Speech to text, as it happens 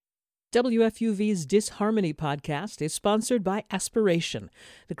WFUV's Disharmony podcast is sponsored by Aspiration,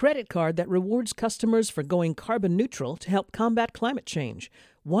 the credit card that rewards customers for going carbon neutral to help combat climate change.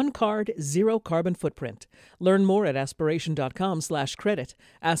 One card, zero carbon footprint. Learn more at aspiration.com/credit.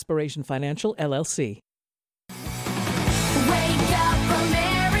 Aspiration Financial, LLC. Wake up,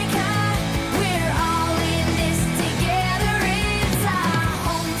 America. We're all in this together. It's our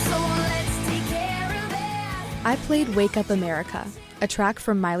home, so let's take care of it. I played Wake Up America, a track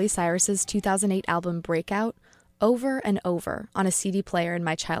from Miley Cyrus's 2008 album Breakout, over and over on a CD player in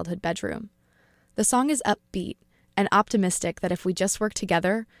my childhood bedroom. The song is upbeat and optimistic that if we just work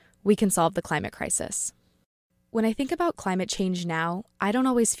together, we can solve the climate crisis. When I think about climate change now, I don't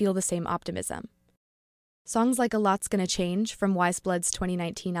always feel the same optimism. Songs like A Lot's Gonna Change from Wise Blood's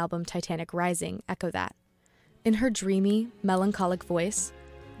 2019 album Titanic Rising echo that. In her dreamy, melancholic voice,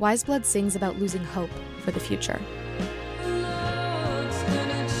 Wise Blood sings about losing hope for the future.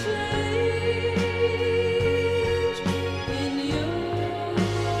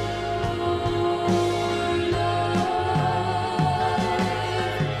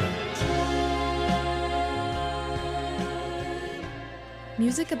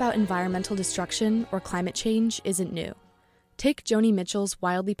 Music about environmental destruction or climate change isn't new. Take Joni Mitchell's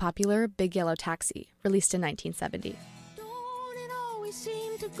wildly popular Big Yellow Taxi, released in 1970. Don't it always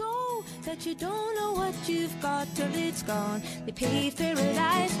seem to go that you don't know what you've got till it's gone? They paved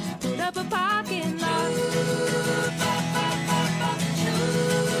paradise, put up a parking lot.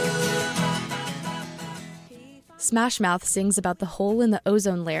 Smash Mouth sings about the hole in the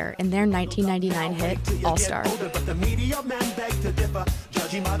ozone layer in their 1999 hit, All Star.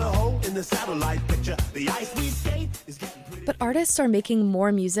 But artists are making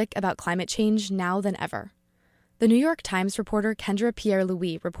more music about climate change now than ever. The New York Times reporter Kendra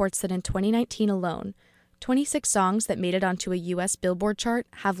Pierre-Louis reports that in 2019 alone, 26 songs that made it onto a U.S. Billboard chart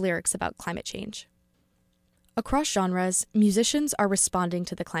have lyrics about climate change. Across genres, musicians are responding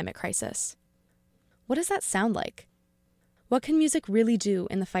to the climate crisis. What does that sound like? What can music really do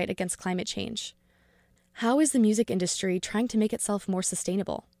in the fight against climate change? How is the music industry trying to make itself more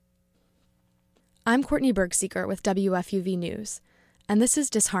sustainable? I'm Courtney Bergseeker with WFUV News, and this is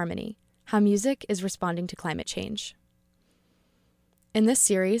Disharmony, How Music is Responding to Climate Change. In this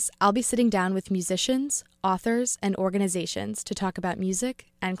series, I'll be sitting down with musicians, authors, and organizations to talk about music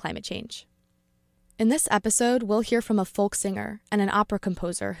and climate change. In this episode, we'll hear from a folk singer and an opera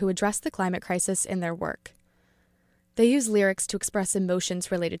composer who address the climate crisis in their work. They use lyrics to express emotions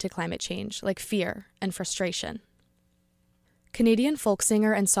related to climate change, like fear and frustration. Canadian folk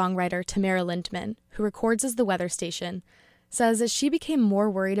singer and songwriter Tamara Lindman, who records as the Weather Station, says as she became more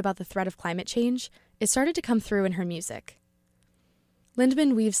worried about the threat of climate change, it started to come through in her music.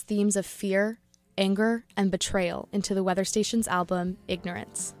 Lindman weaves themes of fear, anger, and betrayal into the Weather Station's album,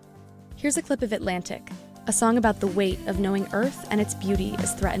 Ignorance. Here's a clip of Atlantic, a song about the weight of knowing Earth and its beauty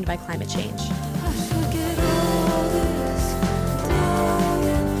is threatened by climate change.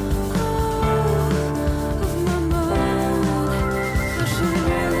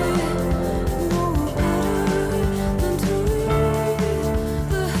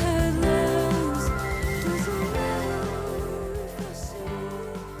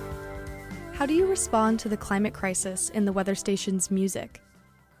 How do you respond to the climate crisis in the Weather Station's music?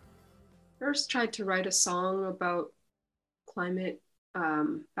 First tried to write a song about climate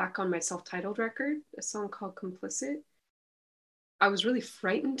back on my self-titled record, a song called Complicit. I was really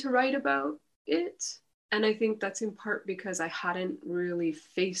frightened to write about it. And I think that's in part because I hadn't really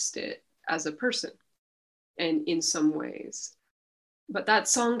faced it as a person and in some ways. But that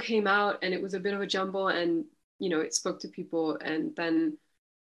song came out and it was a bit of a jumble and, it spoke to people. And then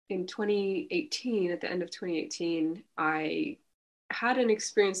in 2018, at the end of 2018, I had an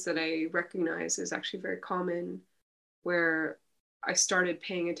experience that I recognize is actually very common, where I started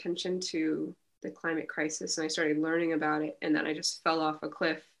paying attention to the climate crisis and I started learning about it. And then I just fell off a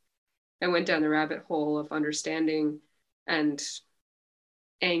cliff. I went down the rabbit hole of understanding and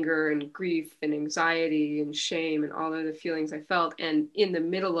anger and grief and anxiety and shame and all of the feelings I felt. And in the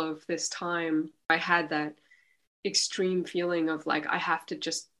middle of this time, I had that extreme feeling of like, I have to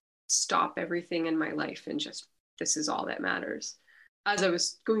just stop everything in my life and just, this is all that matters. As I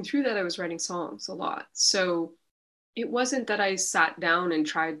was going through that, I was writing songs a lot. So it wasn't that I sat down and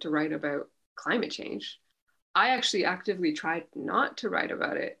tried to write about climate change. I actually actively tried not to write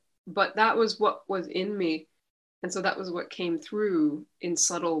about it, but that was what was in me. And so that was what came through in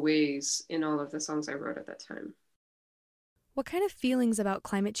subtle ways in all of the songs I wrote at that time. What kind of feelings about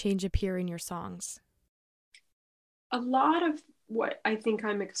climate change appear in your songs? A lot of what I think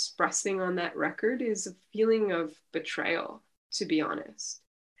I'm expressing on that record is a feeling of betrayal, to be honest.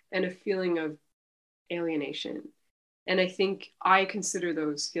 and a feeling of alienation. And I think I consider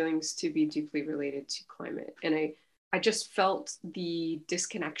those feelings to be deeply related to climate. And I just felt the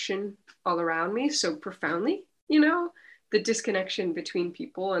disconnection all around me so profoundly, the disconnection between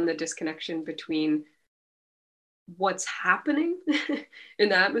people and the disconnection between what's happening in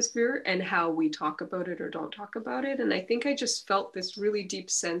the atmosphere and how we talk about it or don't talk about it. And I think I just felt this really deep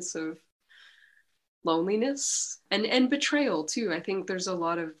sense of loneliness and betrayal too. I think there's a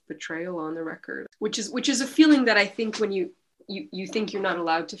lot of betrayal on the record, which is a feeling that I think when you think you're not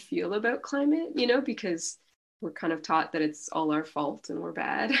allowed to feel about climate, because we're kind of taught that it's all our fault and we're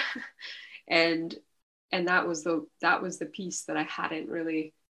bad. and that was the piece that I hadn't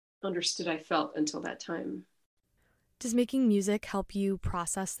really understood I felt until that time. Does making music help you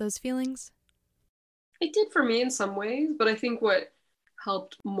process those feelings? It did for me in some ways, but I think what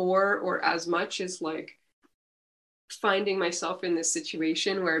helped more or as much is like finding myself in this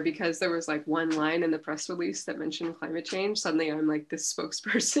situation where, because there was like one line in the press release that mentioned climate change, suddenly I'm like this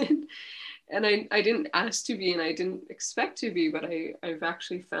spokesperson. And I didn't ask to be, and I didn't expect to be, but I've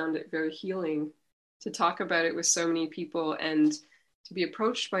actually found it very healing to talk about it with so many people and to be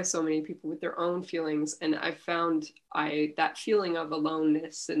approached by so many people with their own feelings. And I found that feeling of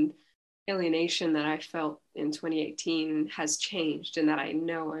aloneness and alienation that I felt in 2018 has changed, and that I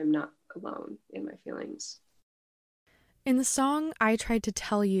know I'm not alone in my feelings. In the song I Tried to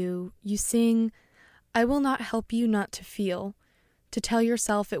Tell You, you sing, "I will not help you not to feel, to tell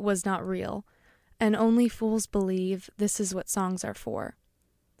yourself it was not real, and only fools believe this is what songs are for."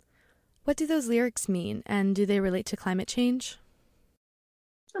 What do those lyrics mean, and do they relate to climate change?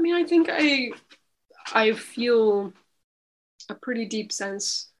 I mean, I think I feel a pretty deep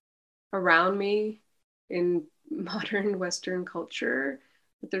sense around me in modern Western culture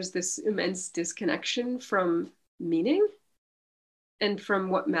that there's this immense disconnection from meaning and from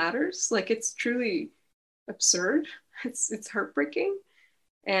what matters. Like, it's truly absurd. It's heartbreaking.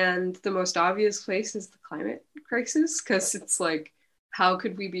 And the most obvious place is the climate crisis, because it's like, how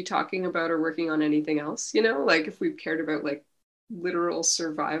could we be talking about or working on anything else? Like if we cared about like literal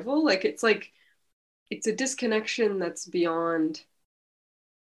survival, it's a disconnection that's beyond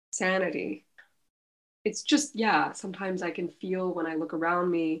sanity. It's just, yeah, sometimes I can feel when I look around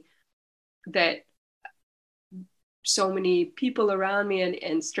me that so many people around me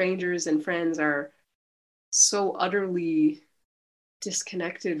and strangers and friends are so utterly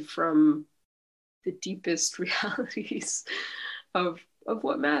disconnected from the deepest realities of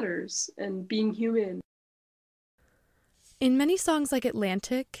what matters and being human. In many songs like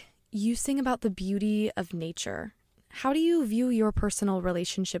Atlantic, you sing about the beauty of nature. How do you view your personal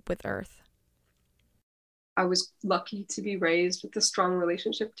relationship with Earth? I was lucky to be raised with a strong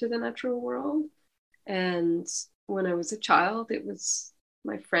relationship to the natural world. And when I was a child, it was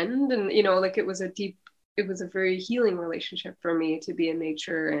my friend. And, it was a very healing relationship for me to be in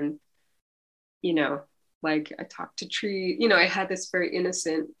nature. And, I talked to trees, I had this very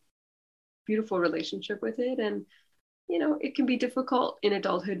innocent, beautiful relationship with it. And, it can be difficult in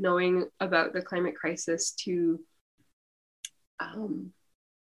adulthood knowing about the climate crisis to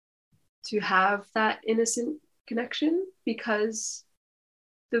have that innocent connection, because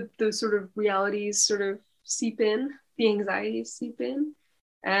the sort of realities sort of seep in, the anxieties seep in.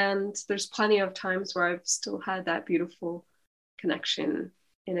 And there's plenty of times where I've still had that beautiful connection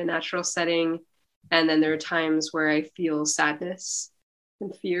in a natural setting. And then there are times where I feel sadness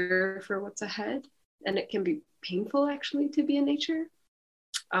and fear for what's ahead. And it can be painful actually to be in nature,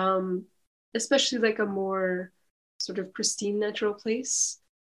 especially like a more sort of pristine natural place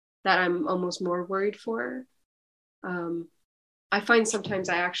that I'm almost more worried for. I find sometimes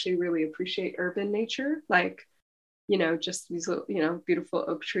I actually really appreciate urban nature, like, just these little, beautiful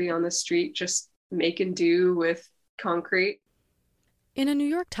oak tree on the street, just making do with concrete. In a New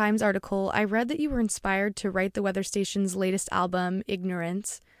York Times article, I read that you were inspired to write the weather station's latest album,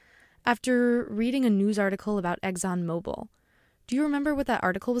 Ignorance, after reading a news article about ExxonMobil. Do you remember what that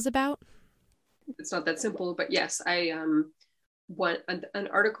article was about? It's not that simple, but yes, an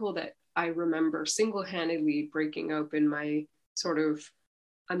article that I remember single-handedly breaking open my sort of,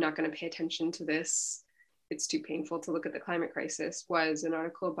 I'm not going to pay attention to this, it's too painful to look at the climate crisis, was an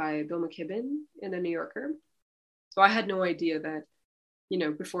article by Bill McKibben in the New Yorker. So I had no idea that,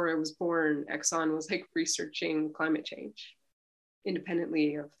 before I was born, Exxon was like researching climate change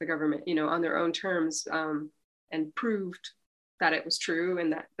independently of the government, on their own terms, and proved that it was true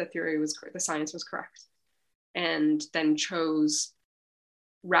and that the science was correct. And then chose,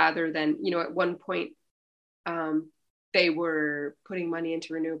 rather than, at one point, they were putting money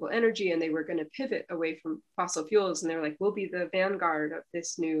into renewable energy and they were going to pivot away from fossil fuels. And they're like, we'll be the vanguard of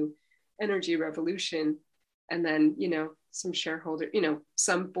this new energy revolution. And then, some shareholder,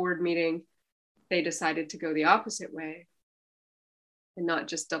 some board meeting, they decided to go the opposite way and not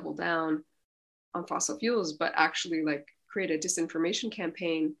just double down on fossil fuels, but actually like create a disinformation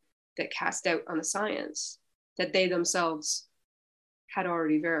campaign that cast doubt on the science that they themselves had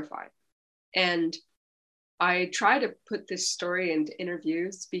already verified. And I try to put this story into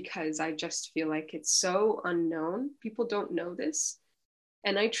interviews because I just feel like it's so unknown. People don't know this.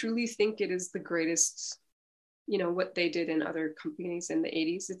 And I truly think it is the greatest, what they did in other companies in the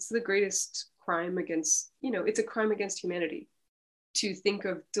 80s. It's the greatest crime against, it's a crime against humanity to think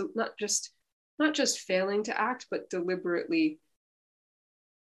of not just failing to act, but deliberately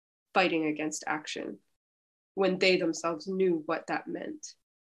fighting against action when they themselves knew what that meant.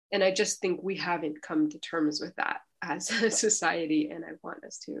 And I just think we haven't come to terms with that as a society, and I want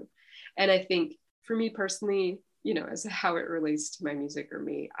us to. And I think for me personally, as how it relates to my music or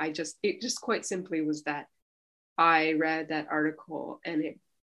me, it just quite simply was that I read that article, and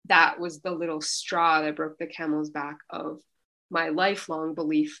that was the little straw that broke the camel's back of my lifelong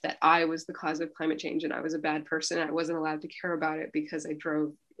belief that I was the cause of climate change and I was a bad person. I wasn't allowed to care about it because I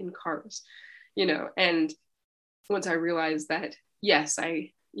drove in cars, and once I realized that, yes,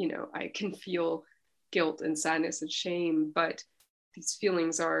 I can feel guilt and sadness and shame, but these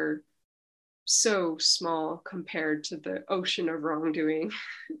feelings are so small compared to the ocean of wrongdoing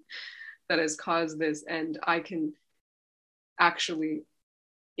that has caused this. And I can actually,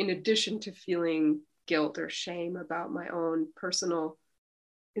 in addition to feeling guilt or shame about my own personal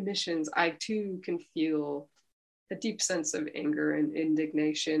emissions, I too can feel a deep sense of anger and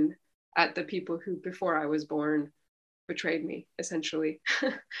indignation at the people who, before I was born, betrayed me, essentially.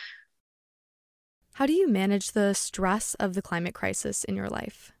 How do you manage the stress of the climate crisis in your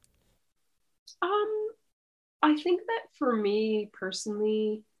life? I think that for me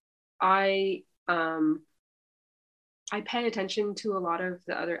personally, I pay attention to a lot of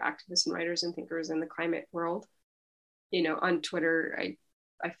the other activists and writers and thinkers in the climate world. On Twitter,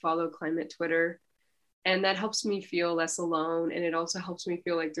 I follow climate Twitter, and that helps me feel less alone. And it also helps me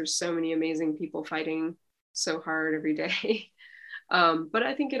feel like there's so many amazing people fighting so hard every day. But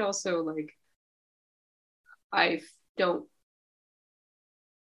I think it also, like, I don't,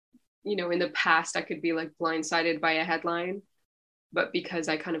 in the past I could be like blindsided by a headline, but because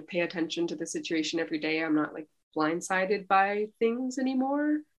I kind of pay attention to the situation every day, I'm not like blindsided by things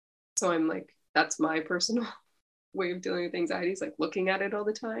anymore. So I'm like, that's my personal way of dealing with anxiety, is like looking at it all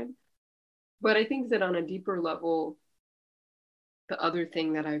the time. But I think that on a deeper level, the other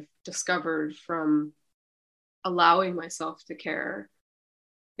thing that I've discovered from allowing myself to care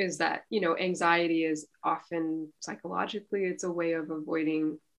is that, anxiety is often psychologically, it's a way of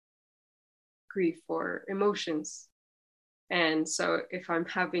avoiding grief or emotions. And so if I'm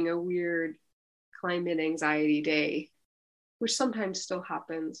having a weird climate anxiety day, which sometimes still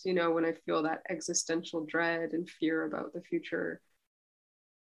happens, when I feel that existential dread and fear about the future,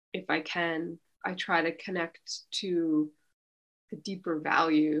 if I can, I try to connect to the deeper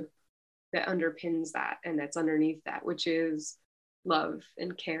value that underpins that and that's underneath that, which is love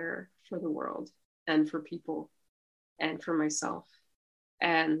and care for the world and for people and for myself.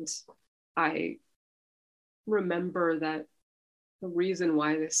 And I remember that the reason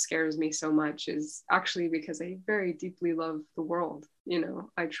why this scares me so much is actually because I very deeply love the world.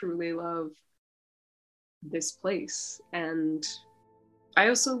 I truly love this place, and I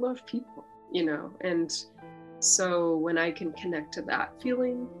also love people, and so when I can connect to that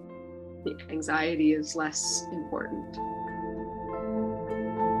feeling, the anxiety is less important.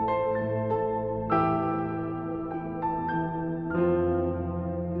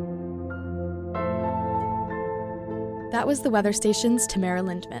 That was the Weather Station's Tamara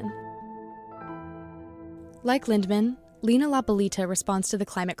Lindman. Like Lindman, Lina Lapelyte responds to the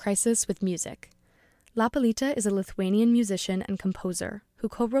climate crisis with music. Lapelyte is a Lithuanian musician and composer who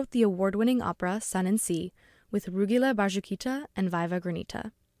co-wrote the award-winning opera Sun and Sea with Rugile Barzdžiukytė and Vaiva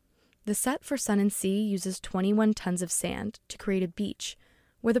Granita. The set for Sun and Sea uses 21 tons of sand to create a beach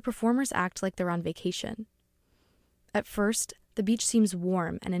where the performers act like they're on vacation. At first, the beach seems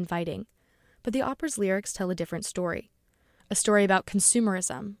warm and inviting, but the opera's lyrics tell a different story. A story about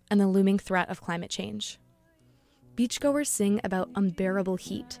consumerism and the looming threat of climate change. Beachgoers sing about unbearable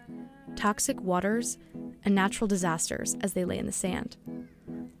heat, toxic waters, and natural disasters as they lay in the sand.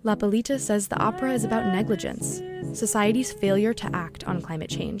 Lapelyte says the opera is about negligence, society's failure to act on climate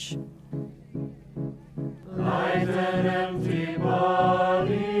change. Like an empty body,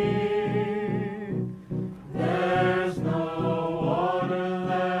 there's no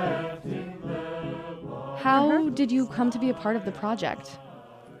did you come to be a part of the project?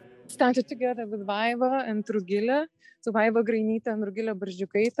 Started together with Vaiva and Rugile. So Vaiva Grainytė and Rugile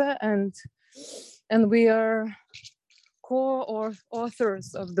Barzdžiukaitė, and we are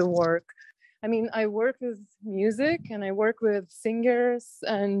co-authors of the work. I mean, I work with music and I work with singers,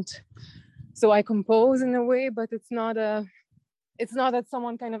 and so I compose in a way, but it's not that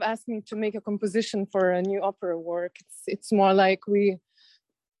someone kind of asked me to make a composition for a new opera work. It's more like we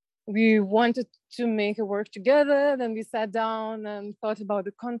wanted to make a work together. Then we sat down and thought about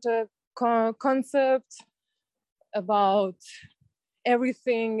the concept, about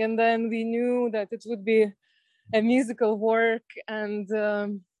everything, and then we knew that it would be a musical work, and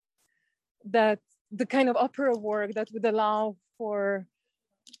that the kind of opera work that would allow for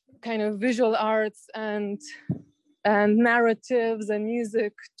kind of visual arts and narratives and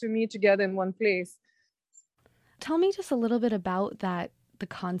music to meet together in one place. Tell me just a little bit about that, the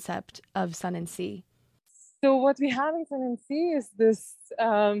concept of Sun and Sea. So what we have in Sun and Sea is this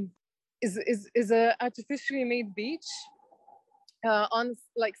is a artificially made beach on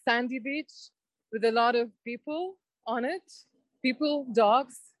like sandy beach with a lot of people on it,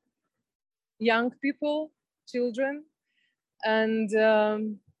 dogs, young people, children, and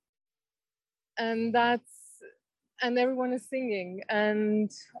everyone is singing,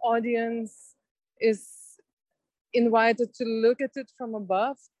 and audience is invited to look at it from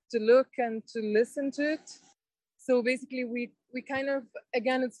above, to look and to listen to it. So basically we kind of,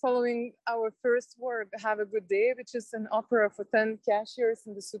 again, it's following our first work, Have a Good Day, which is an opera for 10 cashiers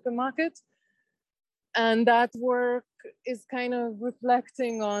in the supermarket. And that work is kind of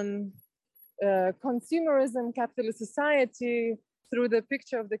reflecting on consumerism, capitalist society through the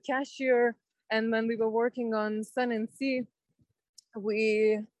picture of the cashier. And when we were working on Sun and Sea,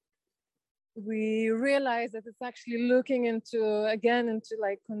 we realized that it's actually looking into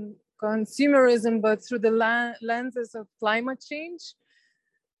like consumerism, but through the lenses of climate change.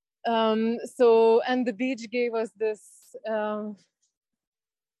 And the beach gave us this,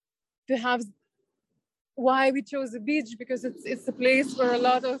 perhaps why we chose the beach, because it's a place where a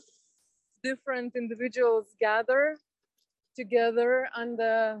lot of different individuals gather together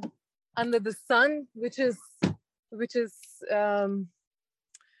under the sun, which is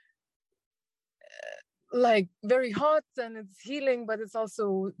like very hot, and it's healing, but it's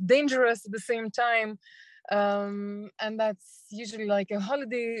also dangerous at the same time. And that's usually like a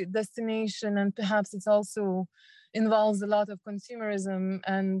holiday destination, and perhaps it's also involves a lot of consumerism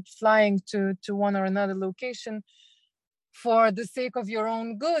and flying to one or another location for the sake of your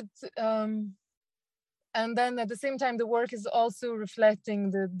own good. And then at the same time, the work is also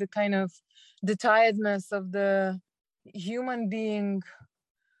reflecting the kind of the tiredness of the human being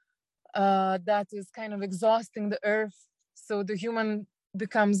that is kind of exhausting the earth. So the human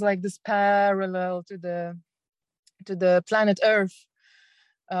becomes like this parallel to the planet Earth,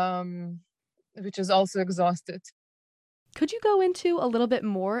 which is also exhausted. Could you go into a little bit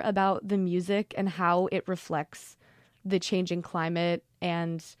more about the music and how it reflects the changing climate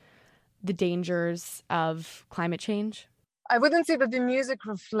and the dangers of climate change? I wouldn't say that the music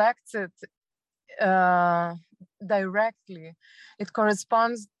reflects it directly. It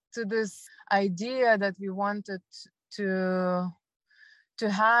corresponds to this idea that we wanted to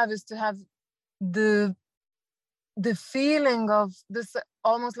have the feeling of this,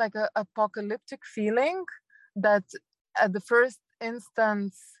 almost like a apocalyptic feeling, that at the first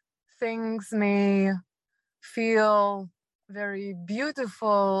instance things may feel very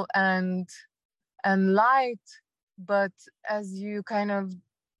beautiful and light, but as you kind of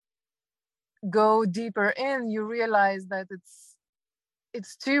go deeper in, you realize that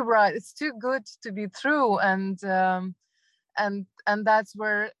it's too bright, it's too good to be true, and that's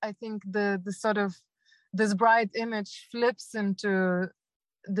where I think the sort of this bright image flips into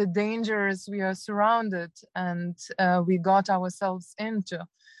the dangers we are surrounded and we got ourselves into.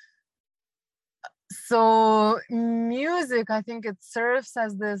 So music, I think it serves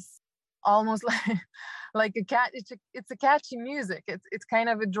as this almost like a cat. It's a catchy music. It's kind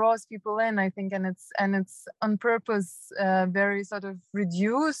of, it draws people in, I think, and it's on purpose very sort of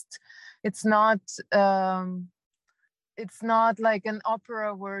reduced. It's not like an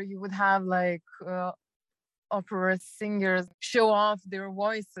opera where you would have like opera singers show off their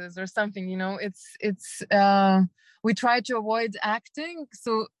voices or something, you know. It's we try to avoid acting.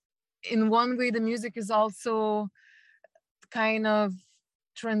 So in one way, the music is also kind of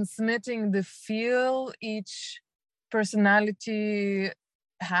transmitting the feel each personality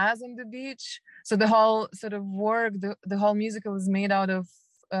has on the beach. So the whole sort of work, the whole musical was made out of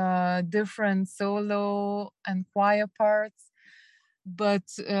different solo and choir parts, but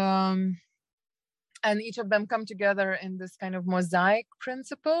and each of them come together in this kind of mosaic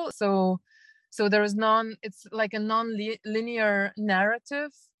principle. So there is it's like a non-linear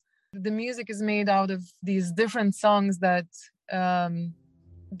narrative. The music is made out of these different songs that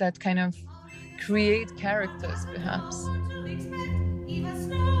kind of create characters, perhaps.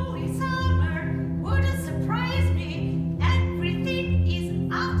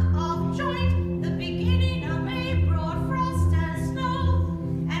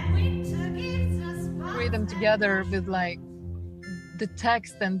 Them together with like the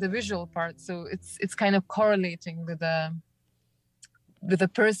text and the visual part, so it's kind of correlating with the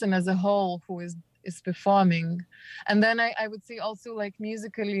person as a whole who is performing. And then I would say also, like,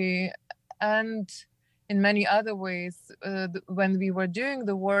 musically and in many other ways, when we were doing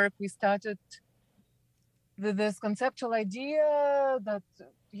the work, we started with this conceptual idea that,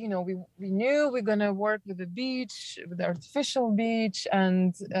 you know, we knew we're gonna work with the beach, with the artificial beach,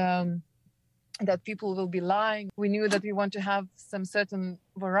 and that people will be lying. We knew that we want to have some certain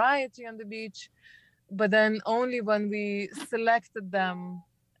variety on the beach, but then only when we selected them,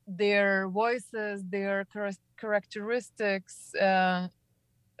 their voices, their characteristics,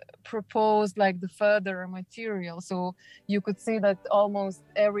 proposed like the further material. So you could say that almost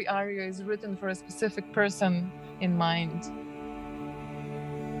every aria is written for a specific person in mind.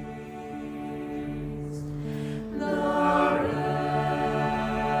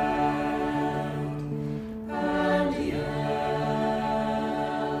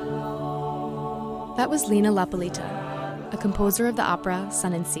 That was Lina Lapelyte, a composer of the opera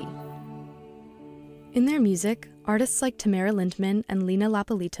Sun and Sea. In their music, artists like Tamara Lindman and Lina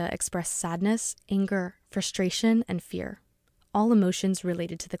Lapelyte express sadness, anger, frustration, and fear, all emotions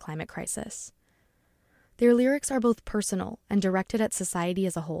related to the climate crisis. Their lyrics are both personal and directed at society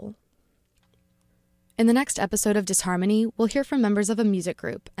as a whole. In the next episode of Disharmony, we'll hear from members of a music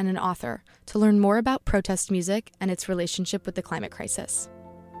group and an author to learn more about protest music and its relationship with the climate crisis.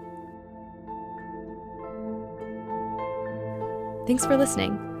 Thanks for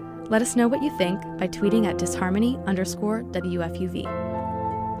listening. Let us know what you think by tweeting at disharmony_WFUV.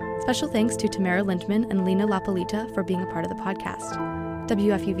 Special thanks to Tamara Lindman and Lina Lapelyte for being a part of the podcast,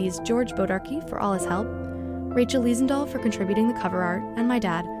 WFUV's George Bodarky for all his help, Rachel Liesendahl for contributing the cover art, and my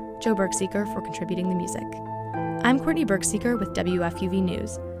dad, Joe Berkseeker, for contributing the music. I'm Courtney Berkseeker with WFUV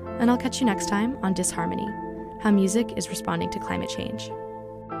News, and I'll catch you next time on Disharmony, how music is responding to climate change.